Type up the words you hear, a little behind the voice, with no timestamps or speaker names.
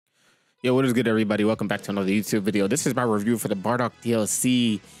Yo, what is good, everybody? Welcome back to another YouTube video. This is my review for the Bardock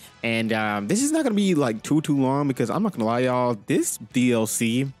DLC, and this is not gonna be like too long because I'm not gonna lie, y'all. This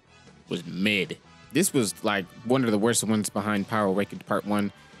DLC was mid. This was like one of the worst ones behind Power Awakens Part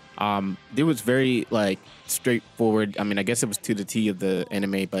 1. It was very like straightforward. I mean, I guess it was to the T of the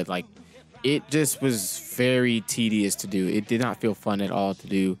anime, but like it just was very tedious to do. It did not feel fun at all to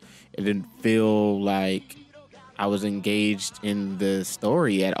do. It didn't feel like I was engaged in the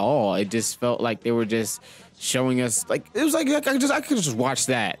story at all. It just felt like they were just showing us, like, it was like I could just watch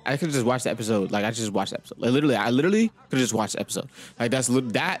that. I could just watch the episode. Like, I just watched the episode. Like, I literally could just watch the episode. Like,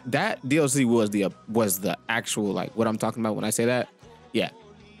 that DLC was the actual, like, what I'm talking about when I say that. Yeah,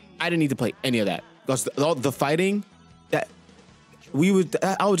 I didn't need to play any of that because the fighting that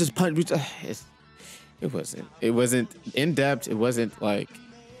I would just punch. It wasn't in depth. It wasn't like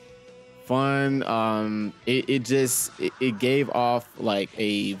fun. It gave off like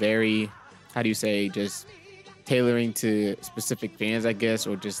a very, how do you say, just tailoring to specific fans, I guess,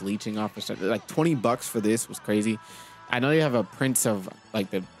 or just leeching off or something. Like $20 for this was crazy. I know you have a Prince of, like,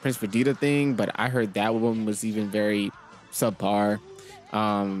 the Prince Vegeta thing, but I heard that one was even very subpar.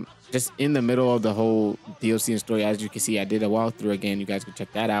 Just in the middle of the whole DLC and story, as you can see, I did a walkthrough again. You guys can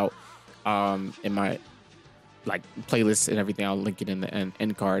check that out in my like playlist and everything. I'll link it in the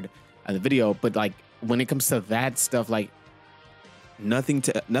end card of the video. But like when it comes to that stuff, like nothing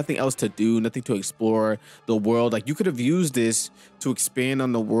else to do, nothing to explore the world. Like, you could have used this to expand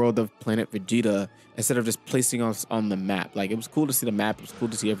on the world of Planet Vegeta instead of just placing us on the map. Like, it was cool to see the map, it was cool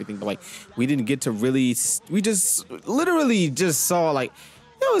to see everything, but like we didn't get to really, we just literally just saw, like,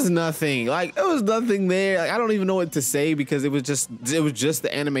 there was nothing. Like, there was nothing there. Like, I don't even know what to say because it was just the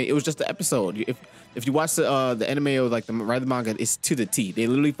anime. It was just the episode. If you watch the anime or like the manga, it's to the T. They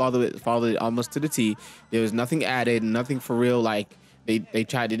literally followed it almost to the T. There was nothing added, nothing for real. Like, they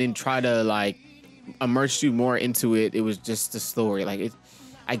didn't try to like immerse you more into it. It was just the story. Like,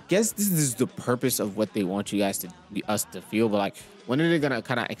 I guess this is the purpose of what they want you guys us to feel. But like, when are they gonna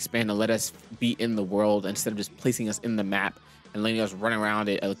kind of expand and let us be in the world instead of just placing us in the map and letting us run around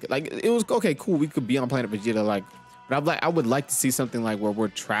it? Like, it was okay, cool. We could be on Planet Vegeta, like, but I would like to see something like where we're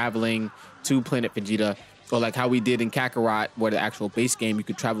traveling to Planet Vegeta, or like how we did in Kakarot, where the actual base game you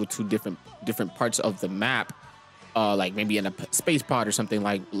could travel to different parts of the map, like maybe in a space pod or something,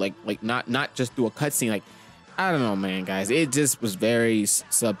 like not just through a cutscene. Like, I don't know, man, guys. It just was very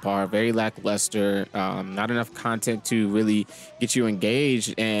subpar, very lackluster. Not enough content to really get you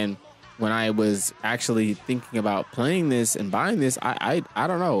engaged. And when I was actually thinking about playing this and buying this, I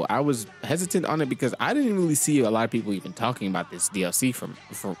don't know. I was hesitant on it because I didn't really see a lot of people even talking about this DLC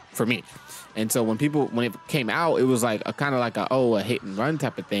for me. And so when it came out, it was like a kind of like a hit and run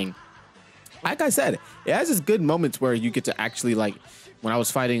type of thing. Like I said, it has just good moments where you get to actually, like, when I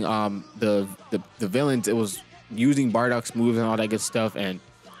was fighting the villains, it was using Bardock's moves and all that good stuff, and,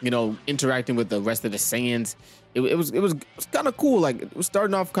 you know, interacting with the rest of the Saiyans. It was kind of cool. Like, it was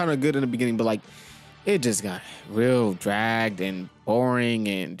starting off kind of good in the beginning, but like it just got real dragged and boring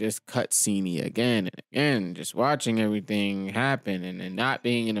and just cutscene-y again and again, just watching everything happen and not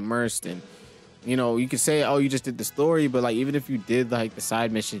being immersed. And, you know, you could say, oh, you just did the story, but like, even if you did like the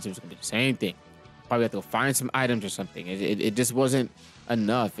side missions, it was gonna be the same thing. Probably have to go find some items or something. It just wasn't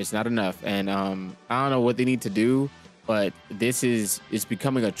enough. It's not enough. And I don't know what they need to do, but it's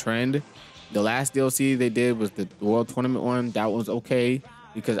becoming a trend. The last DLC they did was the World Tournament one. That was okay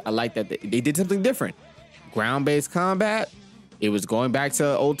because I like that they did something different. Ground-based combat. It was going back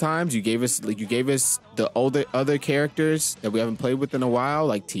to old times. You gave us the other characters that we haven't played with in a while,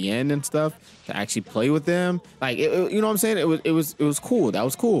 like Tien and stuff, to actually play with them. Like, you know what I'm saying? It was cool. That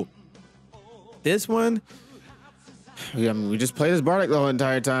was cool. This one, I mean, we just played as Bardock the whole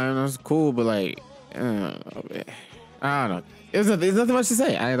entire time. That was cool, but like, I don't know. There's nothing much to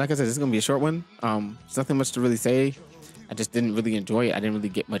say. Like I said, this is gonna be a short one. There's nothing much to really say. I just didn't really enjoy it. I didn't really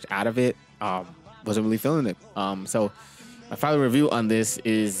get much out of it. Wasn't really feeling it. So my final review on this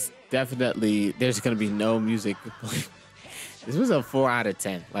is definitely there's gonna be no music. This was a 4 out of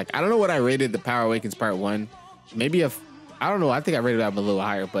 10. Like, I don't know what I rated the Power Awakens Part 1. Maybe I don't know. I think I rated it a little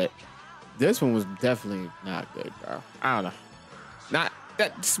higher, but this one was definitely not good, bro. I don't know.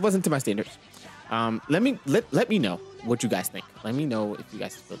 That just wasn't to my standards. Let me know what you guys think. Let me know if you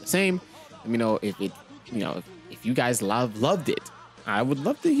guys feel the same. Let me know if you guys loved it. I would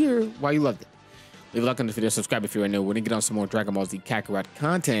love to hear why you loved it. Leave a like on this video, subscribe if you're new. We're gonna get on some more Dragon Ball Z Kakarot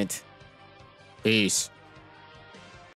content. Peace.